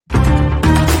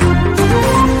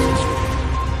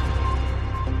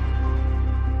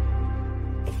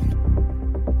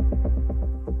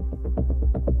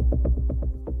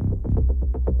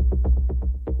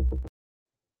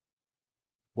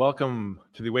Welcome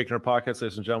to the Awakener podcast,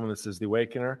 ladies and gentlemen. This is the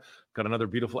Awakener. Got another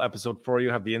beautiful episode for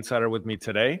you. Have the insider with me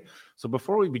today. So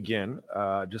before we begin,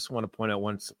 just want to point out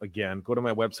once again, go to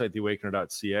my website,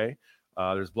 theawakener.ca.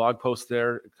 There's blog posts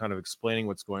there kind of explaining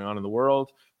what's going on in the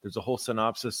world. There's a whole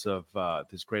synopsis of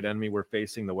this great enemy we're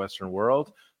facing, the Western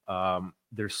world.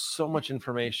 There's so much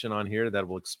information on here that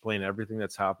will explain everything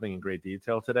that's happening in great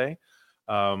detail today.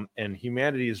 And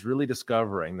humanity is really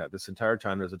discovering that this entire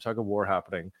time there's a tug of war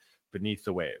happening beneath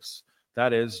the waves.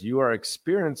 That is, you are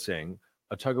experiencing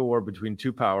a tug of war between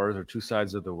two powers or two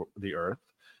sides of the earth.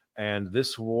 And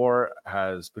this war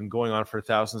has been going on for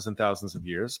thousands and thousands of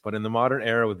years. But in the modern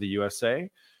era with the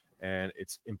USA and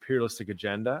its imperialistic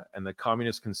agenda and the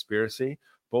communist conspiracy,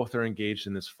 both are engaged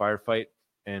in this firefight.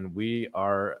 And we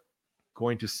are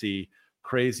going to see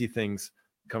crazy things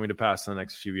coming to pass in the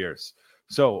next few years.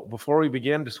 So before we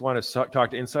begin, just want to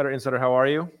talk to Insider. Insider, how are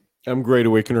you? I'm great,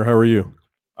 Awakener. How are you?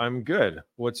 I'm good.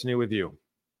 What's new with you?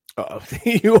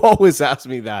 You always ask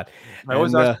me that. I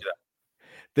always ask you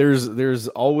that. There's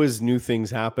always new things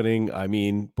happening. I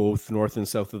mean, both north and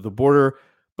south of the border.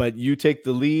 But you take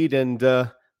the lead, and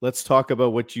let's talk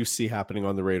about what you see happening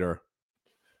on the radar.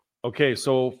 Okay,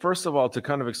 so first of all, to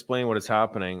kind of explain what is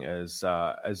happening, as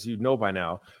you know by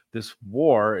now, this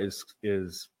war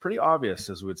is pretty obvious,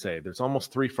 as we would say. There's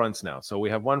almost three fronts now. So we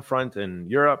have one front in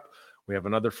Europe, we have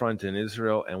another front in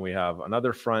Israel, and we have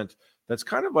another front that's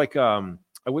kind of like, I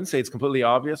wouldn't say it's completely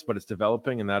obvious, but it's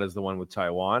developing, and that is the one with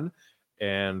Taiwan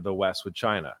and the West with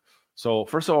China. So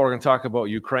first of all, we're going to talk about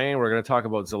Ukraine, we're going to talk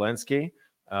about Zelensky,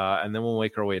 and then we'll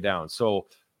make our way down. So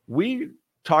we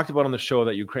talked about on the show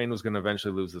that Ukraine was going to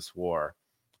eventually lose this war.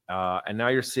 And now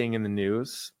you're seeing in the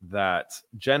news that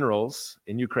generals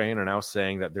in Ukraine are now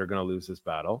saying that they're going to lose this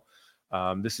battle.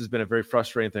 This has been a very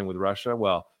frustrating thing with Russia.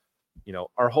 Well, you know,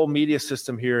 our whole media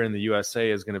system here in the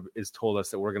USA is told us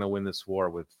that we're going to win this war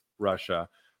with Russia.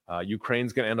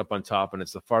 Ukraine's going to end up on top, and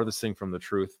it's the farthest thing from the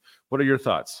truth. What are your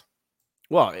thoughts?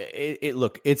 Well,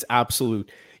 look, it's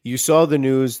absolute. You saw the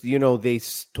news. You know, they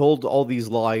told all these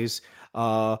lies.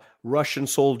 Russian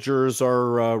soldiers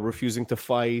are refusing to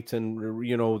fight, and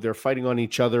you know they're fighting on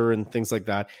each other and things like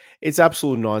that. It's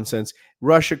absolute nonsense.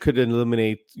 Russia could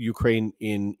eliminate Ukraine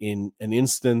in an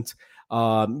instant.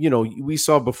 You know, we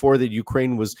saw before that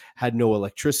Ukraine had no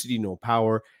electricity, no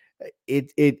power.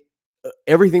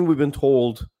 Everything we've been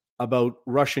told about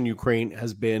Russia and Ukraine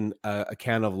has been a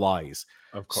can of lies.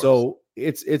 Of course. So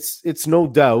it's no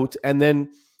doubt. And then,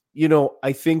 you know,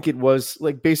 I think it was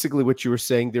like basically what you were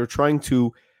saying. They're trying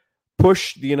to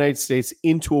push the United States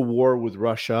into a war with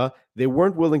Russia. They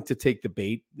weren't willing to take the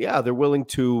bait. Yeah, they're willing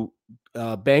to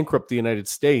bankrupt the United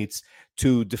States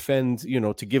to defend, you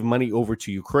know, to give money over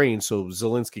to Ukraine so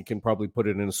Zelensky can probably put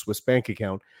it in a Swiss bank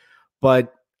account.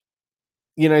 But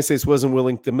the United States wasn't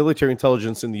willing, the military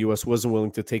intelligence in the U.S. wasn't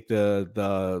willing to take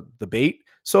the bait.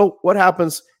 So what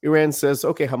happens? Iran says,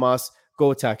 okay, Hamas,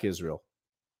 go attack Israel.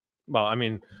 Well, I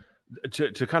mean,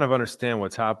 to kind of understand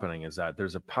what's happening is that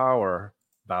there's a power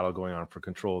battle going on for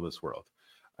control of this world.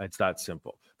 It's that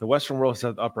simple. The Western world has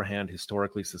had the upper hand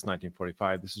historically since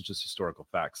 1945. This is just historical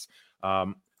facts.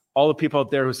 All the people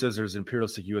out there who says there's an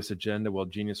imperialistic U.S. agenda, well,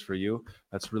 genius for you.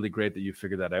 That's really great that you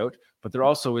figured that out. But there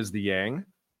also is the yin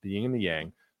and the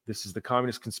yang. This is the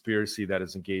communist conspiracy that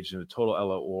is engaged in a total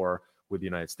LO war with the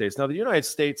United States. Now, the United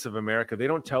States of America, they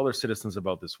don't tell their citizens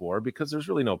about this war because there's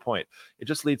really no point. It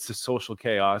just leads to social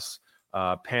chaos,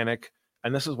 panic,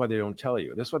 and this is why they don't tell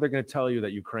you. This is why they're going to tell you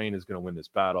that Ukraine is going to win this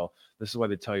battle. This is why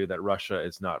they tell you that Russia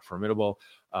is not formidable.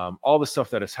 All the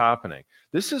stuff that is happening.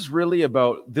 This is really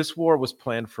about, this war was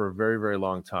planned for a very, very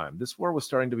long time. This war was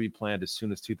starting to be planned as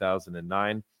soon as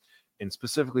 2009, in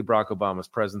specifically Barack Obama's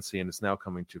presidency, and it's now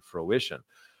coming to fruition.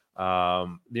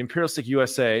 The imperialistic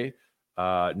USA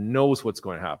knows what's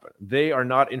going to happen. They are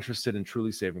not interested in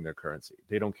truly saving their currency.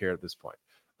 They don't care at this point.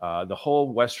 The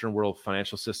whole Western world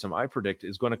financial system, I predict,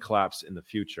 is going to collapse in the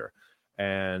future.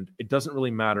 And it doesn't really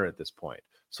matter at this point.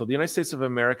 So the United States of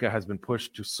America has been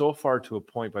pushed to so far to a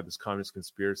point by this communist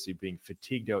conspiracy, being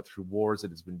fatigued out through wars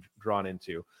it has been drawn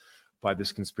into by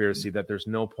this conspiracy, that there's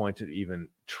no point in even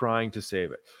trying to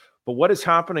save it. But what is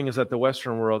happening is that the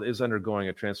Western world is undergoing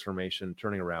a transformation,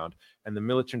 turning around, and the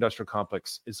military-industrial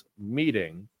complex is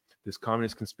meeting this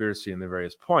communist conspiracy in the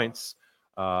various points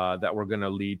that were going to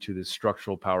lead to this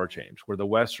structural power change, where the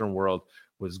Western world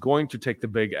was going to take the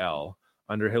big L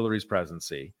under Hillary's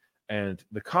presidency, and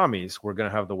the commies were going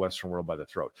to have the Western world by the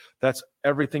throat. That's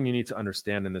everything you need to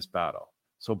understand in this battle.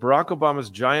 So Barack Obama's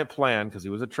giant plan, because he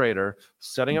was a traitor,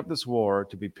 setting up this war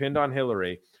to be pinned on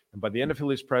Hillary, and by the end of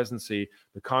Hillary's presidency,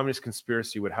 the communist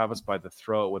conspiracy would have us by the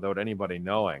throat without anybody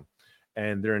knowing,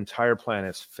 and their entire plan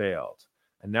has failed.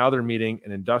 And now they're meeting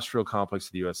an industrial complex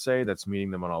of the USA that's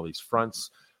meeting them on all these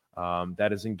fronts, that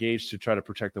is engaged to try to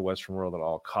protect the Western world at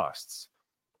all costs.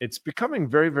 It's becoming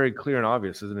very, very clear and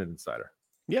obvious, isn't it, Insider?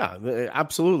 Yeah,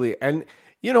 absolutely. And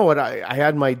you know what? I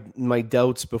had my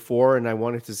doubts before, and I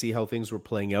wanted to see how things were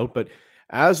playing out. But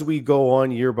as we go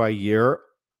on year by year,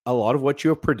 a lot of what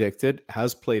you have predicted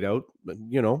has played out.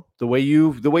 You know, the way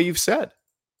you've said.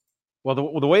 Well,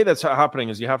 the way that's happening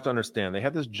is you have to understand they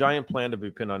had this giant plan to be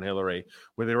pinned on Hillary,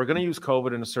 where they were going to use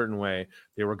COVID in a certain way.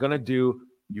 They were going to do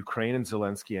Ukraine and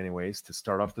Zelensky anyways to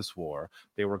start off this war.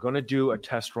 They were going to do a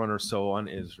test run or so on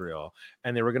Israel,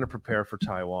 and they were going to prepare for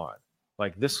Taiwan.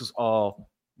 Like, this was all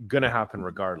going to happen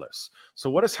regardless. So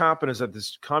what has happened is that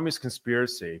this communist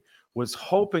conspiracy was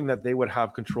hoping that they would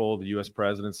have control of the U.S.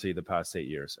 presidency the past 8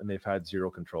 years, and they've had zero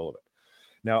control of it.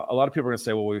 Now, a lot of people are going to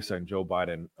say, well, we're saying Joe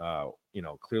Biden,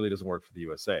 clearly doesn't work for the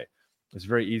USA. It's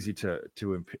very easy to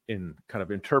kind of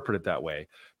interpret it that way,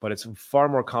 but it's far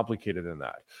more complicated than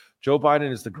that. Joe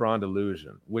Biden is the grand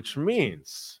illusion, which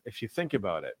means, if you think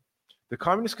about it, the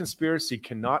communist conspiracy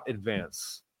cannot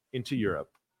advance into Europe.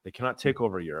 They cannot take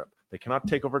over Europe. They cannot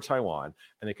take over Taiwan,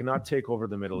 and they cannot take over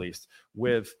the Middle East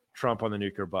with Trump on the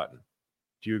nuclear button.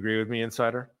 Do you agree with me,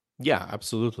 Insider? Yeah,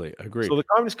 absolutely. Agreed. So the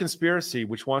communist conspiracy,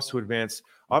 which wants to advance,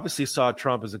 obviously saw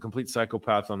Trump as a complete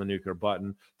psychopath on the nuclear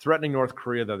button, threatening North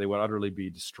Korea that they would utterly be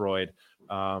destroyed,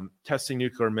 testing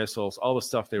nuclear missiles, all the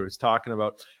stuff they were talking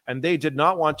about. And they did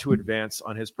not want to advance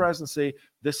on his presidency.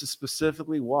 This is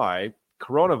specifically why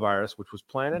coronavirus, which was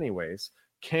planned anyways,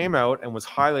 came out and was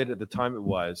highlighted at the time it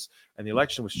was, and the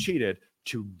election was cheated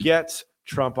to get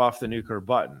Trump off the nuclear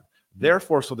button.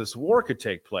 Therefore, so this war could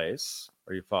take place.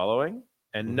 Are you following?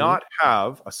 And not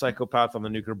have a psychopath on the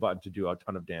nuclear button to do a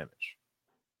ton of damage.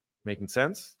 Making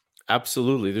sense?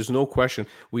 Absolutely. There's no question.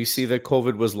 We see that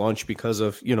COVID was launched because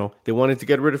of, they wanted to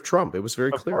get rid of Trump. It was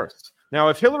very clear. Course. Now,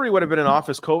 if Hillary would have been in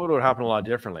office, COVID would happen a lot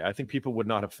differently. I think people would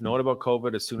not have known about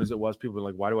COVID as soon as it was. People were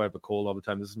like, why do I have a cold all the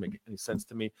time? This doesn't make any sense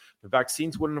to me. The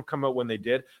vaccines wouldn't have come out when they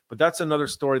did. But that's another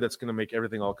story that's going to make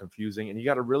everything all confusing. And you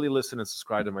got to really listen and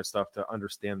subscribe to my stuff to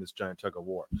understand this giant tug of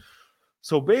war.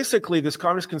 So basically, this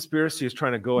communist conspiracy is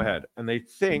trying to go ahead, and they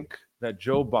think that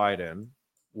Joe Biden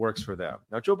works for them.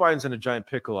 Now, Joe Biden's in a giant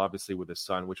pickle, obviously, with his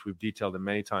son, which we've detailed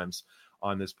many times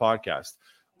on this podcast.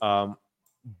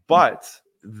 But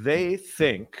they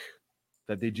think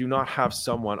that they do not have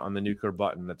someone on the nuclear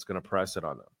button that's going to press it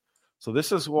on them. So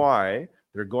this is why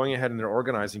they're going ahead and they're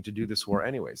organizing to do this war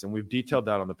anyways. And we've detailed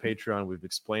that on the Patreon. We've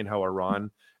explained how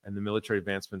Iran and the military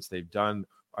advancements they've done.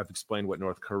 I've explained what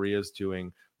North Korea is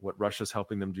doing, what Russia's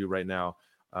helping them do right now.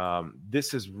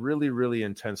 This is really, really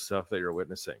intense stuff that you're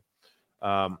witnessing.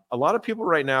 A lot of people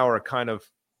right now are kind of,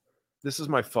 this is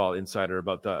my fault, Insider,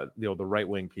 about the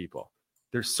right-wing people.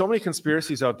 There's so many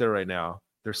conspiracies out there right now.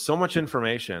 There's so much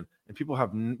information, and people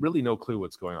have really no clue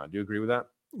what's going on. Do you agree with that?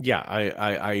 Yeah,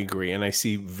 I agree, and I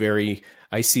see very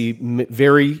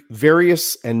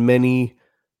various and many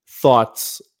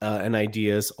thoughts and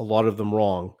ideas. A lot of them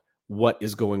wrong. What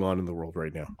is going on in the world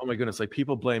right now? Oh my goodness! Like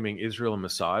people blaming Israel and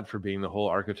Mossad for being the whole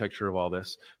architecture of all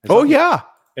this. It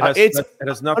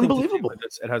has nothing unbelievable. To do with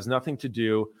this. It has nothing to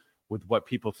do with what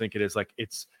people think it is. Like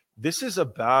this is a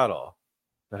battle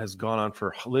that has gone on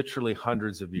for literally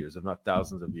hundreds of years, if not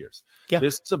thousands of years. Yeah.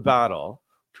 This is a battle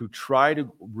to try to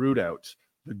root out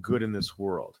the good in this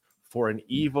world for an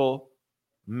evil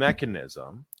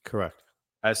mechanism. Correct.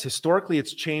 As historically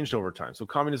it's changed over time. So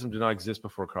communism did not exist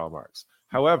before Karl Marx.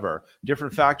 However,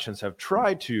 different factions have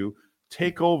tried to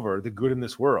take over the good in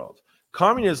this world.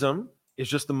 Communism is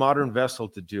just the modern vessel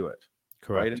to do it.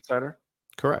 Correct. Right, Insider?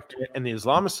 Correct. And the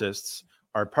Islamicists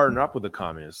are partnering up with the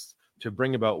communists to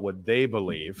bring about what they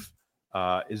believe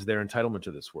is their entitlement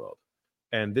to this world.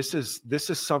 And this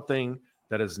is something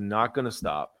that is not going to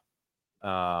stop.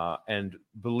 And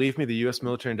believe me, the U.S.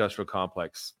 military-industrial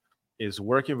complex is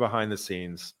working behind the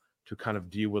scenes to kind of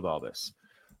deal with all this.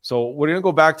 So we're going to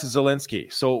go back to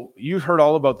Zelensky. So you heard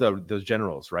all about the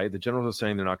generals, right? The generals are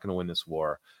saying they're not going to win this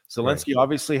war. Zelensky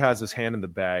obviously has his hand in the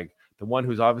bag. The one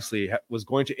who's obviously was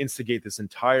going to instigate this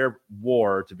entire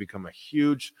war to become a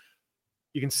huge,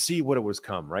 you can see what it was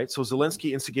come, right? So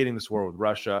Zelensky instigating this war with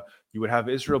Russia, you would have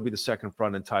Israel be the second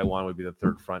front and Taiwan would be the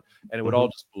third front, and it would all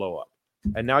just blow up.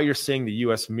 And now you're seeing the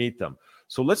U.S. meet them.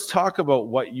 So let's talk about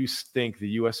what you think the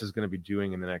U.S. is going to be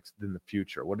doing in the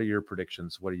future. What are your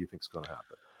predictions? What do you think is going to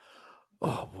happen?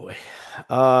 Oh boy,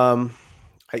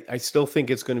 I still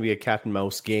think it's going to be a cat and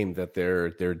mouse game that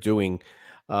they're doing.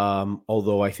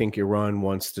 Although I think Iran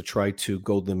wants to try to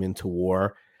goad them into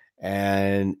war,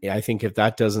 and I think if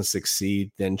that doesn't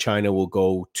succeed, then China will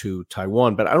go to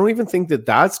Taiwan. But I don't even think that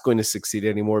that's going to succeed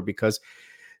anymore because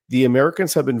the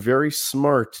Americans have been very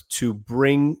smart to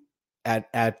bring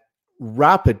at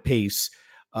rapid pace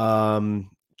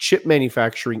chip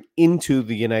manufacturing into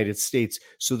the United States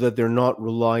so that they're not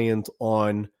reliant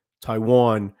on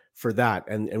Taiwan for that.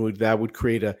 And that would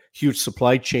create a huge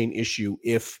supply chain issue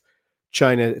if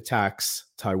China attacks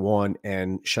Taiwan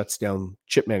and shuts down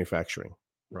chip manufacturing.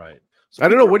 Right. So I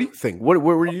don't know. What do you think? What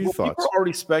were your thoughts? People are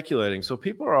already speculating. So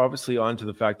people are obviously on to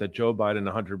the fact that Joe Biden and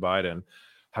Hunter Biden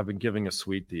have been giving a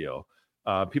sweet deal.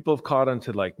 People have caught on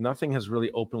to like nothing has really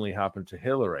openly happened to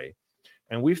Hillary.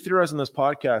 And we've theorized in this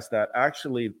podcast that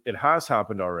actually it has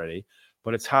happened already,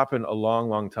 but it's happened a long,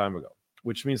 long time ago,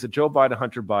 which means that Joe Biden,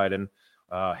 Hunter Biden,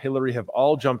 Hillary have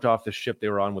all jumped off the ship they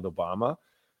were on with Obama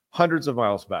hundreds of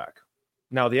miles back.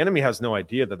 Now, the enemy has no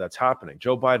idea that that's happening.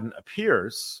 Joe Biden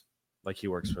appears like he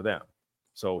works for them.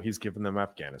 So he's given them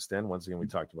Afghanistan. Once again, we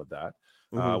talked about that.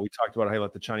 We talked about how he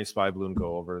let the Chinese spy balloon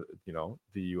go over,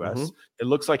 the U.S. It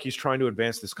looks like he's trying to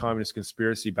advance this communist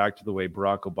conspiracy back to the way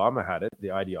Barack Obama had it,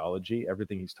 the ideology,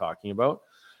 everything he's talking about.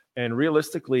 And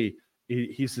realistically,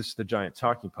 he's just the giant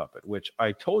talking puppet, which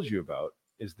I told you about,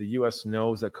 is the U.S.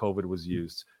 knows that COVID was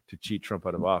used to cheat Trump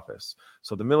out of office.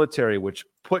 So the military, which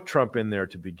put Trump in there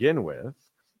to begin with,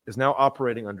 is now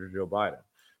operating under Joe Biden.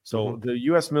 So the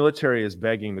U.S. military is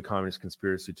begging the communist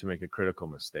conspiracy to make a critical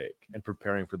mistake and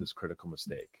preparing for this critical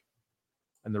mistake.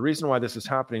 And the reason why this is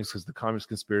happening is because the communist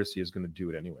conspiracy is going to do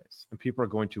it anyways, and people are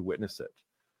going to witness it.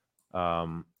 I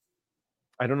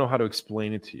don't know how to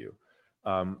explain it to you.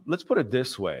 Let's put it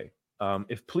this way.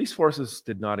 If police forces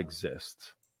did not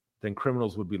exist, then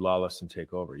criminals would be lawless and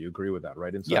take over. You agree with that,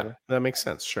 right, Insider? Yeah, that makes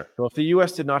sense, sure. So if the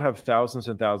U.S. did not have thousands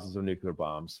and thousands of nuclear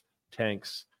bombs,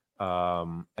 tanks,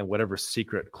 and whatever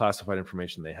secret classified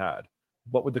information they had,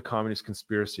 what would the communist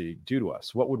conspiracy do to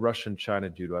us? What would Russia and China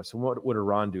do to us? And what would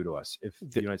Iran do to us? If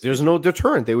the United States... There's no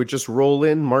deterrent. They would just roll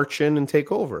in, march in, and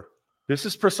take over. This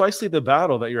is precisely the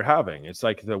battle that you're having. It's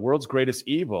like the world's greatest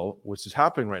evil, which is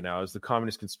happening right now, is the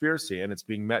communist conspiracy, and it's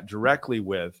being met directly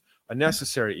with a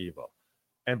necessary evil.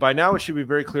 And by now, it should be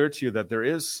very clear to you that there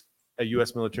is a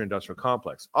U.S. military-industrial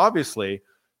complex. Obviously,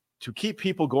 to keep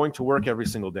people going to work every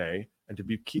single day, and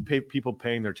to keep people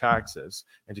paying their taxes,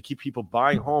 and to keep people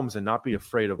buying homes and not be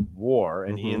afraid of war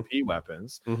and EMP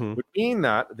weapons, would mean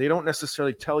that they don't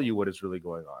necessarily tell you what is really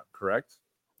going on, correct?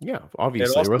 Yeah,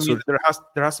 obviously. It also means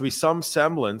there has to be some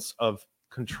semblance of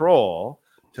control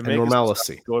to make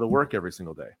normalcy go to work every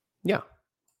single day. Yeah.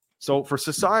 So for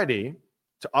society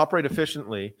to operate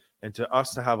efficiently and to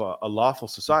us to have a lawful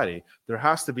society, there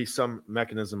has to be some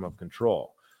mechanism of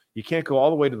control. You can't go all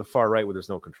the way to the far right where there's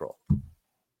no control.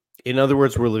 In other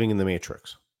words, we're living in the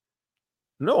Matrix.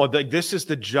 No, this is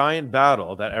the giant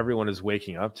battle that everyone is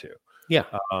waking up to. Yeah.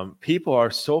 People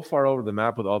are so far over the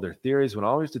map with all their theories when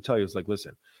all I used to tell you is like,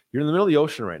 listen, you're in the middle of the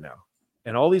ocean right now,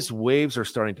 and all these waves are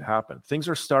starting to happen. Things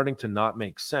are starting to not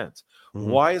make sense.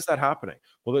 Why is that happening?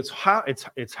 Well,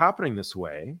 it's happening this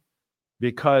way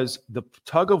because the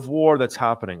tug of war that's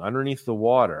happening underneath the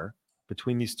water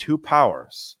between these two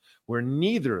powers, where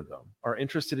neither of them are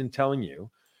interested in telling you,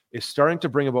 is starting to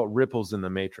bring about ripples in the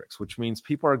matrix, which means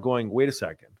people are going, wait a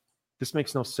second, this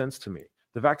makes no sense to me.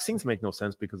 The vaccines make no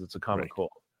sense because it's a common cold.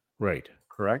 Right.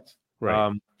 Correct?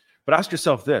 Right. But ask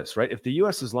yourself this, right? If the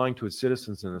U.S. is lying to its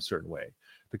citizens in a certain way,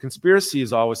 the conspiracy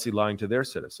is obviously lying to their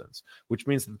citizens, which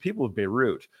means that the people of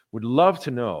Beirut would love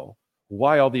to know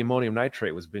why all the ammonium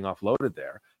nitrate was being offloaded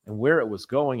there and where it was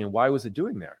going and why was it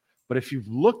doing there. But if you've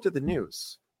looked at the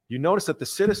news, you notice that the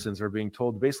citizens are being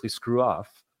told to basically screw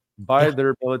off by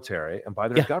their military and by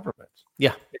their government.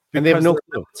 Yeah. And they have no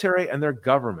clue. Military and their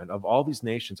government of all these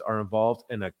nations are involved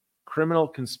in a criminal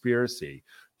conspiracy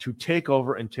to take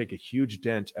over and take a huge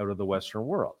dent out of the Western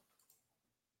world.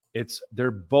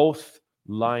 They're both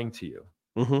lying to you.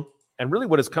 And really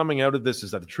what is coming out of this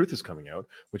is that the truth is coming out,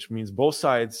 which means both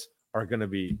sides are going to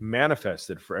be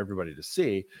manifested for everybody to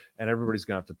see, and everybody's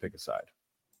going to have to pick a side.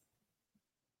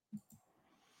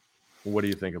 What do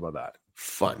you think about that?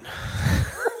 Fun.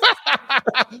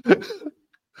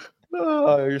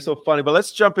 Oh, you're so funny. But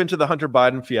let's jump into the Hunter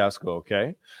Biden fiasco,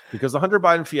 okay? Because the Hunter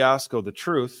Biden fiasco, the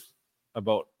truth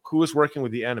about who is working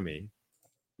with the enemy,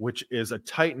 which is a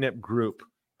tight-knit group,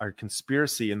 a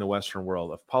conspiracy in the Western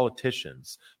world of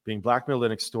politicians being blackmailed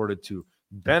and extorted to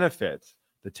benefit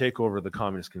the takeover of the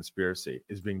communist conspiracy,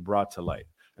 is being brought to light.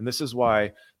 And this is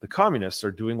why the communists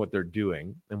are doing what they're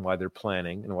doing, and why they're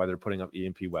planning, and why they're putting up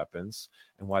EMP weapons,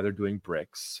 and why they're doing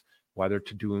BRICS, why they're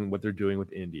doing what they're doing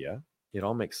with India. It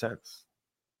all makes sense,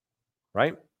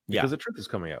 right? Because the truth is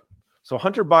coming out. So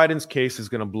Hunter Biden's case is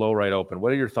going to blow right open.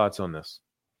 What are your thoughts on this?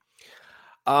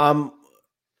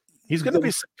 He's going to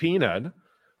be subpoenaed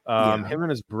Yeah. Him and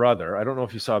his brother. I don't know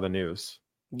if you saw the news.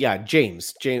 Yeah,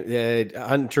 James,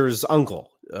 Hunter's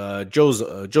uncle,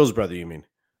 Joe's brother. You mean?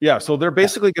 Yeah, so they're Yeah,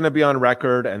 basically going to be on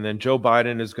record, and then Joe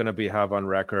Biden is going to be have on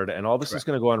record, and all this is correct.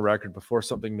 going to go on record before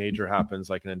something major happens,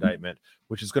 like an indictment,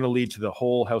 which is going to lead to the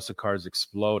whole House of Cards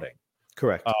exploding.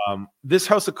 Correct. This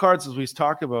House of Cards, as we've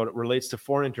talked about, it relates to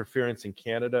foreign interference in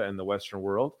Canada and the Western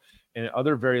world, and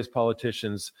other various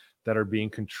politicians that are being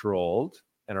controlled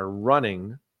and are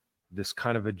running this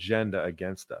kind of agenda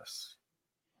against us.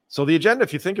 So the agenda,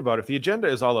 if you think about it, if the agenda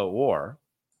is all out war,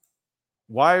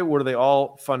 why were they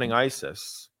all funding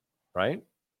ISIS, right?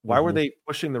 Why were they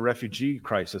pushing the refugee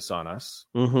crisis on us,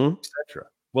 etc.?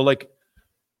 Well, like,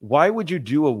 why would you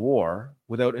do a war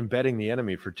without embedding the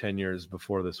enemy for 10 years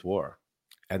before this war?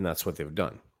 And that's what they've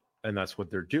done. And that's what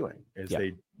they're doing, is Yeah.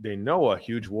 they know a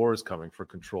huge war is coming for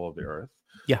control of the earth.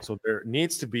 Yeah. So there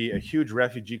needs to be a huge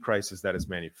refugee crisis that is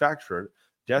manufactured,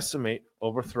 decimate,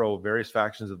 overthrow various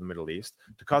factions of the Middle East,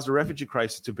 to cause a refugee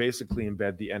crisis to basically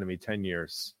embed the enemy 10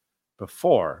 years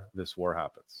before this war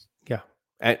happens. Yeah.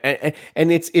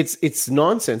 And it's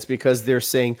nonsense, because they're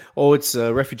saying, oh, it's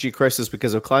a refugee crisis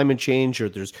because of climate change, or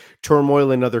there's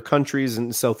turmoil in other countries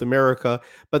in South America.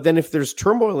 But then if there's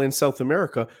turmoil in South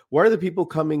America, why are the people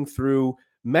coming through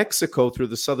Mexico, through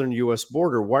the southern US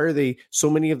border? Why are they, so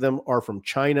many of them are from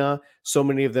China, so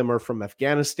many of them are from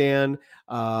Afghanistan,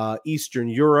 Eastern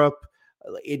Europe?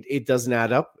 It doesn't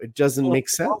add up. It doesn't make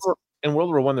sense. In World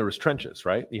War I, there was trenches,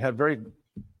 right? You had very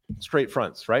straight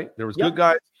fronts, right? There was good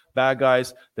guys, bad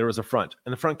guys. There was a front,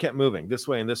 and the front kept moving this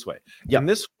way and this way. In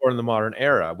this war, in the modern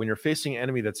era, when you're facing an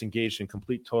enemy that's engaged in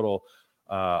complete, total,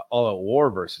 all-out war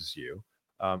versus you,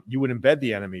 you would embed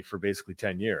the enemy for basically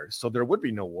 10 years. So there would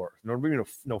be no war. There would be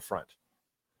no front.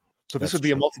 So this would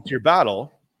be a multi-tier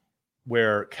battle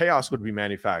where chaos would be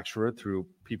manufactured through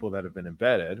people that have been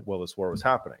embedded while this war was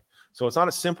happening. So it's not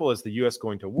as simple as the U.S.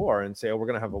 going to war and say, oh, we're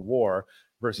going to have a war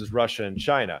versus Russia and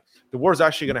China. The war is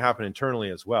actually going to happen internally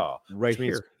as well. Right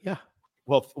here. Yeah.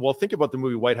 Well, think about the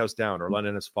movie White House Down or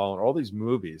London Has Fallen, or all these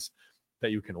movies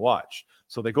that you can watch.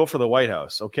 So they go for the White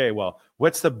House. Okay, well,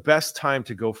 what's the best time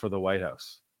to go for the White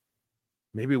House?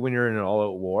 Maybe when you're in an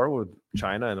all-out war with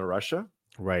China and Russia.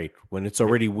 Right. When it's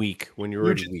already weak. When you're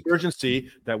already weak. Urgency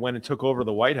that when it took over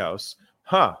the White House,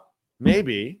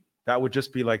 maybe that would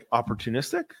just be like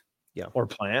opportunistic, or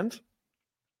planned.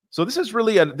 So this is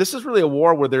really a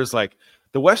war where there's like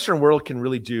the Western world can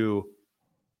really do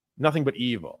nothing but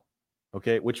evil.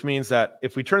 Okay, which means that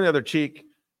if we turn the other cheek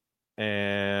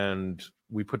and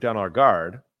we put down our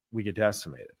guard, we get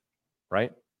decimated,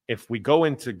 right? If we go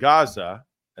into Gaza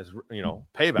as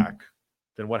payback,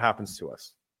 then what happens to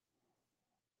us?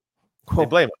 They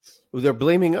blame us. They're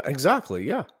blaming, exactly.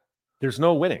 Yeah. There's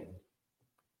no winning.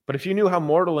 But if you knew how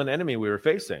mortal an enemy we were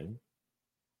facing,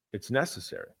 it's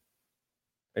necessary.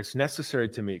 It's necessary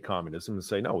to meet communism and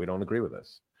say, no, we don't agree with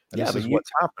this. And this is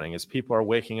what's happening, is people are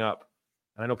waking up.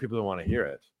 And I know people don't want to hear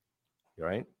it,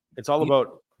 right? It's all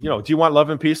about, do you want love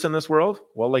and peace in this world?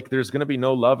 Well, like, there's going to be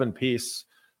no love and peace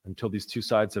until these two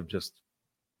sides have just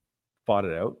fought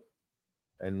it out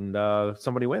and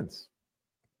somebody wins.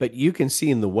 But you can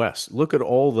see in the West, look at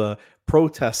all the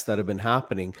protests that have been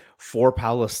happening for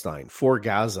Palestine, for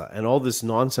Gaza, and all this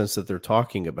nonsense that they're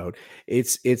talking about.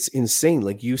 It's insane.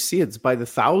 Like, you see it's by the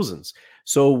thousands.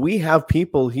 So we have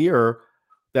people here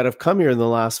that have come here in the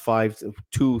last 5,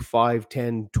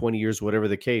 10, 20 years, whatever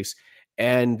the case,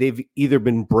 and they've either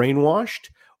been brainwashed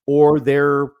or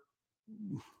they're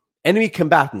enemy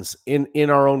combatants in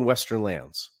our own Western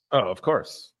lands. Oh, of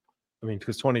course. I mean,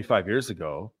 because 25 years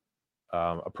ago,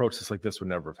 a protest like this would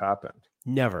never have happened.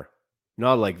 Never.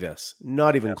 Not like this.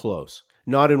 Not even close.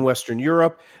 Not in Western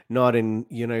Europe, not in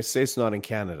the United States, not in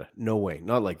Canada. No way.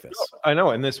 Not like this. No, I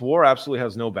know. And this war absolutely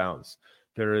has no bounds.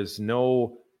 It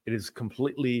is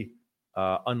completely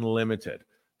unlimited.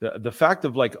 The fact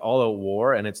of like all-out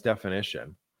war and its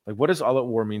definition, like, what does all-out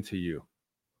war mean to you?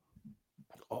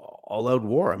 All-out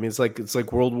war. I mean, it's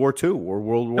like World War II or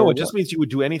World War. No, it just means you would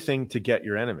do anything to get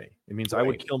your enemy. It means I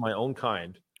would kill my own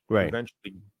kind. Right.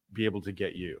 Eventually be able to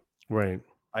get you. Right.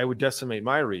 I would decimate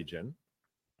my region,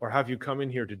 or have you come in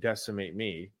here to decimate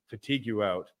me, fatigue you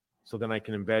out, so then I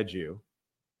can embed you.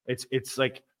 It's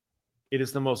like, it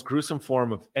is the most gruesome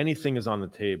form of anything is on the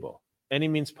table. Any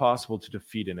means possible to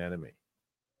defeat an enemy.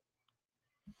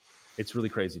 It's really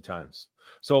crazy times.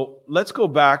 So let's go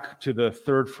back to the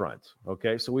third front.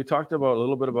 Okay. So we talked about a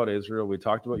little bit about Israel. We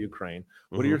talked about Ukraine.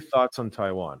 What are your thoughts on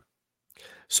Taiwan?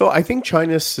 So I think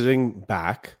China's sitting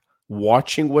back,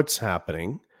 watching what's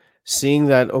happening, seeing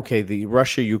that, okay, the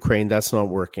Russia, Ukraine, that's not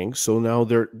working. So now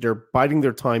they're biding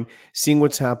their time, seeing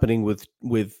what's happening with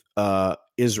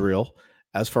Israel,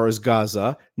 as far as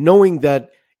Gaza, knowing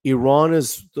that Iran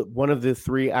is one of the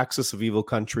three axis of evil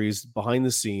countries behind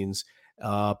the scenes,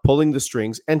 pulling the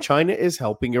strings, and China is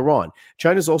helping Iran.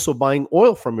 China is also buying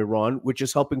oil from Iran, which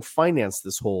is helping finance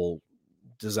this whole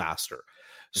disaster.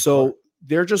 So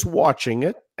they're just watching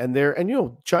it, and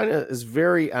China is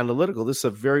very analytical. This is a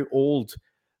very old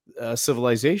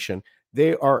civilization.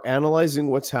 They are analyzing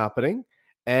what's happening,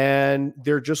 and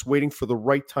they're just waiting for the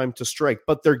right time to strike.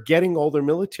 But they're getting all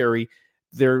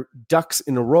their ducks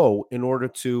in a row in order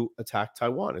to attack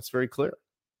Taiwan. It's very clear.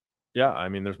 Yeah, I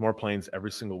mean, there's more planes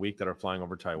every single week that are flying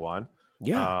over Taiwan.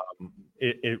 Yeah.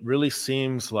 It really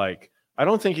seems like, I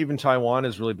don't think even Taiwan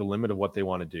is really the limit of what they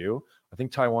want to do. I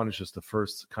think Taiwan is just the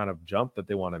first kind of jump that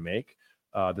they want to make.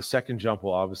 The second jump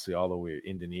will obviously all the way to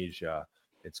Indonesia.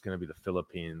 It's going to be the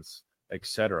Philippines,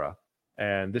 etc.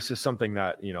 And this is something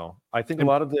that, I think a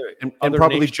lot of the and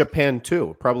probably nations, Japan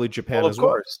too. Probably Japan as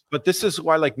well. But this is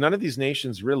why, like, none of these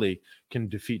nations really can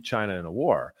defeat China in a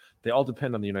war. They all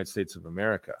depend on the United States of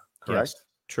America. Correct? Yes,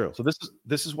 true. So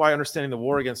this is why understanding the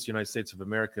war against the United States of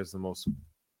America is the most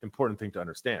important thing to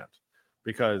understand,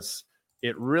 because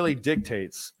it really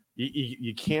dictates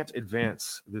you can't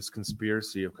advance this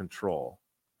conspiracy of control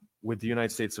with the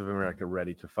United States of America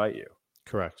ready to fight you.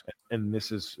 Correct. And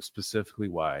this is specifically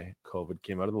why COVID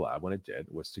came out of the lab when it did,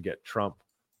 was to get Trump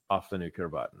off the nuclear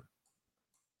button.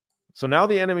 So now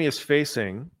the enemy is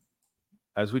facing,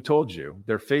 as we told you,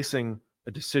 they're facing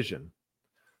a decision.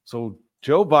 So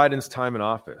Joe Biden's time in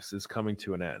office is coming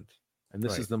to an end. And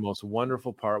this is the most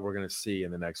wonderful part we're going to see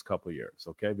in the next couple of years,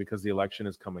 okay? Because the election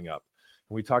is coming up.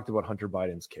 And we talked about Hunter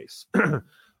Biden's case.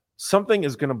 Something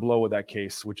is going to blow with that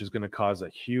case, which is going to cause a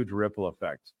huge ripple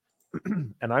effect.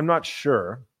 And I'm not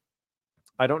sure.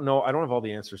 I don't know. I don't have all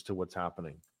the answers to what's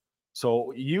happening.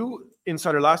 So you,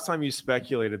 Insider, last time you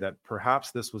speculated that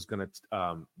perhaps this was going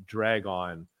to drag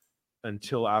on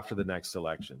until after the next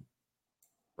election,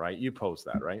 right? You posed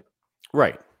that, right?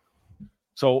 Right.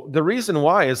 So the reason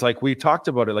why is, like we talked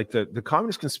about it, like the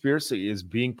communist conspiracy is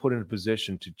being put in a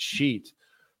position to cheat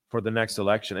for the next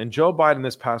election. And Joe Biden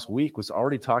this past week was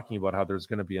already talking about how there's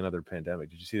going to be another pandemic.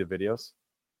 Did you see the videos?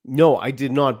 No, I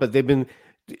did not. But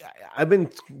I've been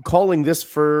calling this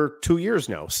for 2 years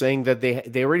now, saying that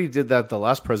they already did that the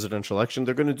last presidential election.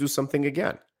 They're going to do something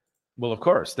again. Well, of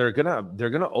course, they're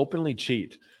gonna openly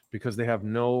cheat because they have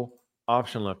no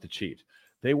option left to cheat.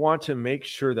 They want to make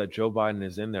sure that Joe Biden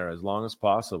is in there as long as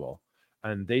possible,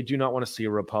 and they do not want to see a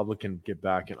Republican get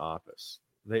back in office.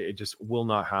 It just will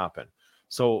not happen.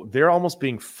 So they're almost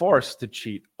being forced to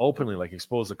cheat openly, like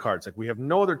expose the cards. Like, we have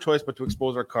no other choice but to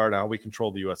expose our card how we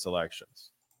control the U.S.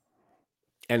 elections.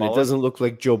 And it doesn't look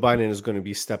like Joe Biden is going to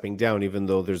be stepping down, even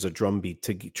though there's a drumbeat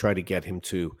to try to get him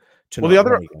to. Well, the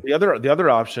other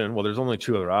option. Well, there's only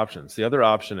two other options. The other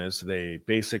option is they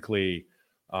basically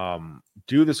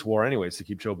do this war anyways to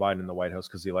keep Joe Biden in the White House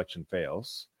because the election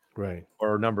fails. Right.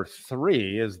 Or number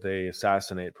three is they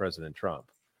assassinate President Trump,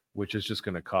 which is just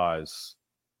going to cause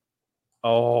a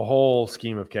whole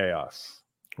scheme of chaos.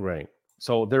 Right.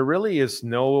 So there really is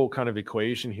no kind of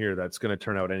equation here that's going to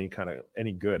turn out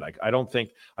any good. Like, I don't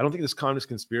think this communist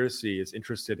conspiracy is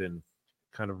interested in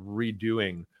kind of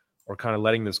redoing or kind of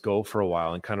letting this go for a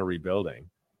while and kind of rebuilding.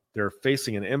 They're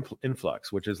facing an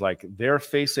influx, which is like they're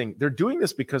doing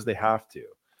this because they have to.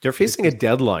 They're facing a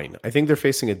deadline. I think they're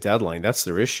facing a deadline. That's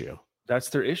their issue. That's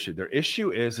their issue. Their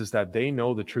issue is that they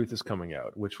know the truth is coming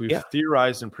out, which we've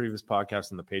theorized in previous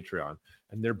podcasts on the Patreon,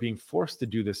 and they're being forced to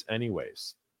do this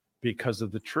anyways because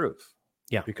of the truth.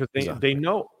 Yeah, because they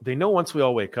know once we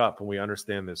all wake up and we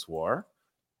understand this war,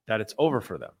 that it's over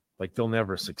for them. Like, they'll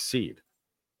never succeed.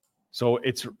 So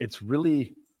it's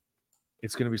really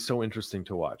going to be so interesting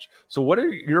to watch. So what are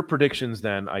your predictions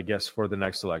then, I guess, for the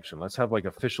next election? Let's have like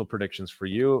official predictions for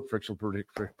you, official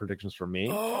predictions for me.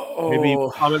 Maybe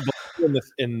comment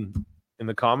in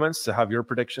the comments to have your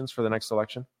predictions for the next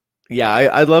election. Yeah,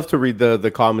 I'd love to read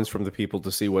the comments from the people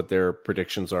to see what their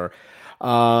predictions are.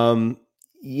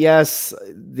 Yes,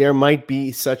 there might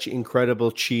be such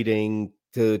incredible cheating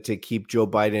to keep Joe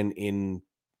Biden in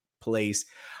place.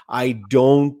 I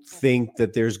don't think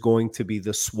that there's going to be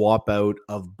the swap out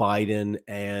of Biden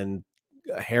and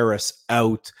Harris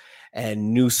out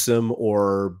and Newsom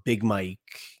or Big Mike,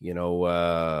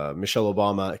 Michelle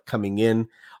Obama coming in,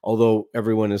 although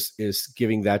everyone is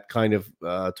giving that kind of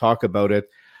talk about it.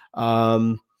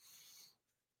 They're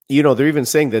even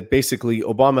saying that basically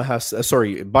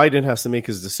Biden has to make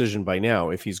his decision by now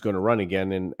if he's going to run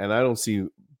again. And I don't see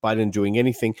Biden doing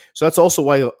anything. So that's also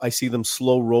why I see them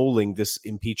slow rolling this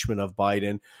impeachment of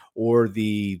Biden or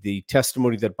the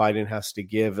testimony that Biden has to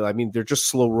give. I mean, they're just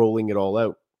slow rolling it all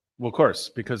out. Well, of course,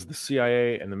 because the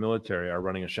CIA and the military are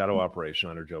running a shadow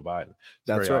operation under Joe Biden. It's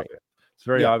That's very right. obvious. It's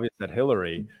very Yeah. obvious that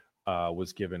Hillary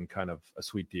was given kind of a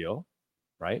sweet deal,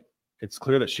 right? It's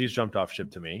clear that she's jumped off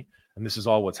ship to me, and this is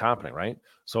all what's happening, right?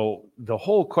 So the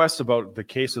whole quest about the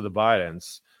case of the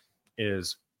Bidens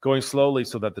is going slowly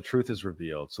so that the truth is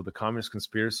revealed. So the communist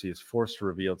conspiracy is forced to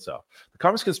reveal itself. The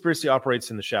communist conspiracy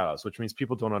operates in the shadows, which means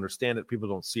people don't understand it. People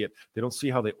don't see it. They don't see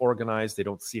how they organize. They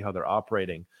don't see how they're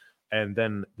operating. And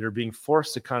then they're being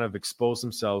forced to kind of expose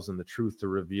themselves in the truth to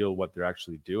reveal what they're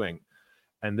actually doing.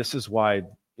 And this is why,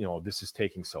 this is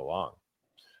taking so long.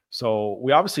 So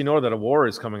we obviously know that a war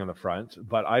is coming on the front,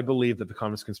 but I believe that the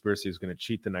communist conspiracy is going to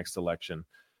cheat the next election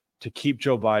to keep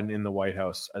Joe Biden in the White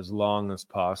House as long as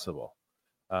possible.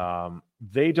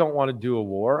 They don't want to do a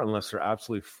war unless they're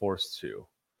absolutely forced to.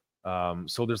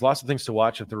 So there's lots of things to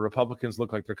watch. If the Republicans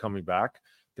look like they're coming back,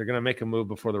 they're going to make a move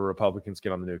before the Republicans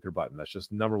get on the nuclear button. That's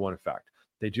just number one fact.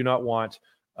 They do not want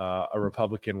a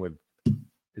Republican with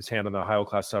his hand on the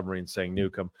Ohio-class submarine saying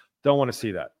nuke them. Don't want to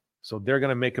see that. So they're going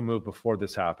to make a move before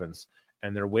this happens.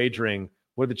 And they're wagering,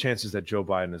 what are the chances that Joe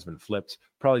Biden has been flipped?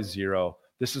 Probably zero.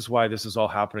 This is why this is all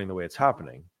happening the way it's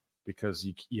happening. Because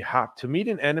you have to meet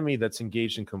an enemy that's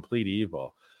engaged in complete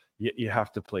evil. You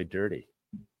have to play dirty.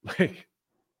 And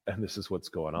this is what's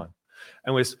going on.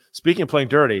 Anyways, speaking of playing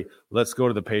dirty, let's go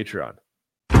to the Patreon.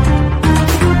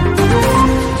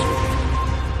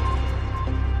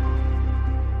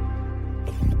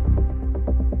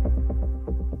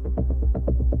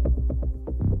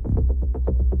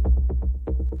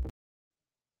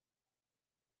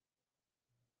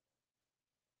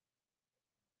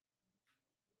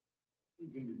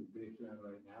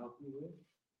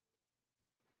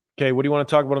 Okay, what do you want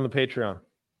to talk about on the Patreon?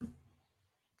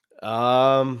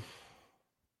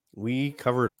 We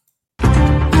covered